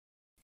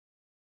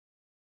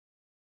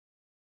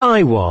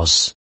I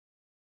was.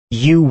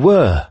 You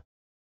were.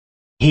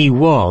 He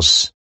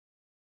was.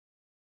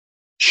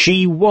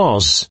 She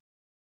was.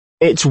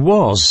 It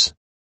was.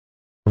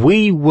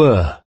 We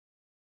were.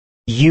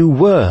 You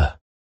were.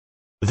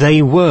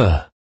 They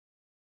were.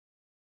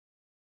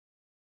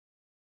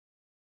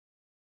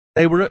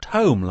 They were at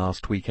home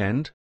last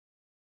weekend.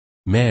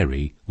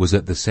 Mary was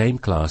at the same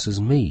class as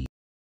me.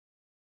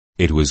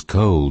 It was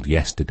cold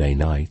yesterday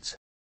night.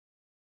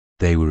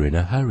 They were in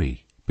a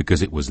hurry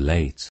because it was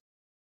late.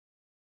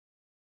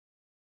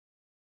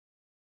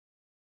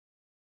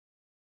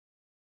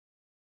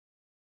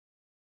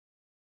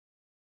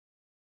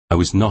 I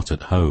was not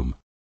at home.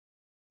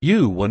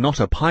 You were not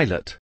a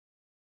pilot.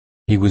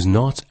 He was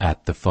not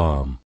at the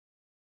farm.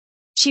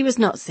 She was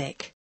not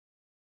sick.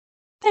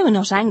 They were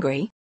not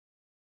angry.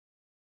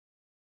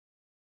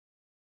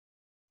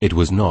 It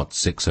was not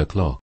 6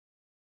 o'clock.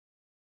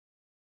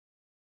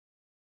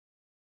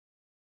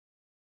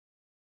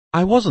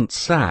 I wasn't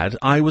sad,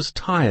 I was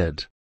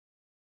tired.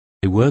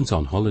 They weren't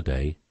on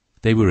holiday.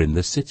 They were in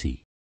the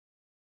city.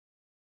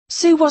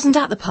 Sue wasn't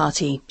at the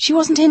party. She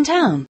wasn't in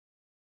town.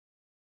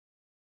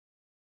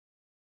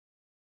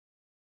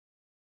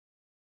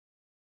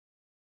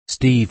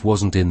 Steve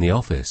wasn't in the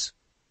office.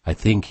 I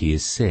think he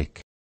is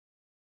sick.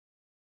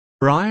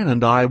 Brian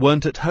and I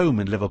weren't at home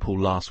in Liverpool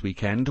last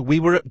weekend. We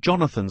were at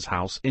Jonathan's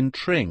house in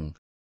Tring.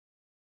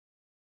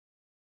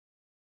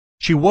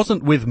 She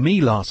wasn't with me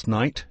last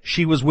night.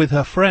 She was with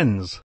her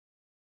friends.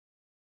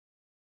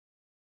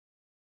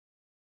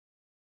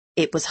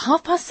 It was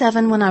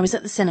 7:30 when I was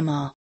at the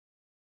cinema.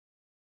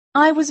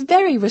 I was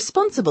very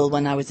responsible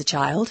when I was a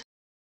child.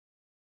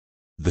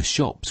 The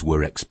shops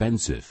were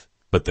expensive,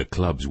 but the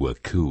clubs were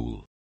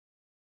cool.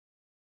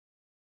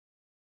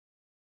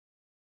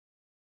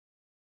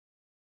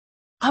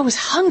 I was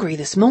hungry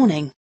this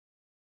morning.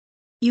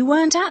 You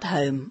weren't at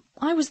home.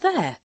 I was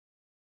there.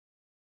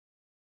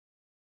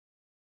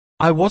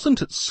 I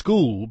wasn't at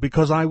school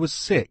because I was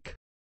sick.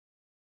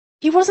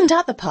 He wasn't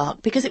at the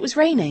park because it was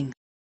raining.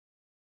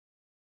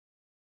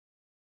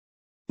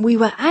 We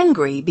were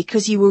angry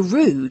because you were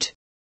rude.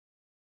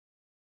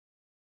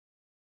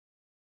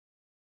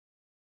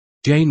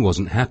 Jane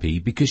wasn't happy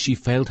because she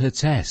failed her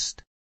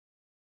test.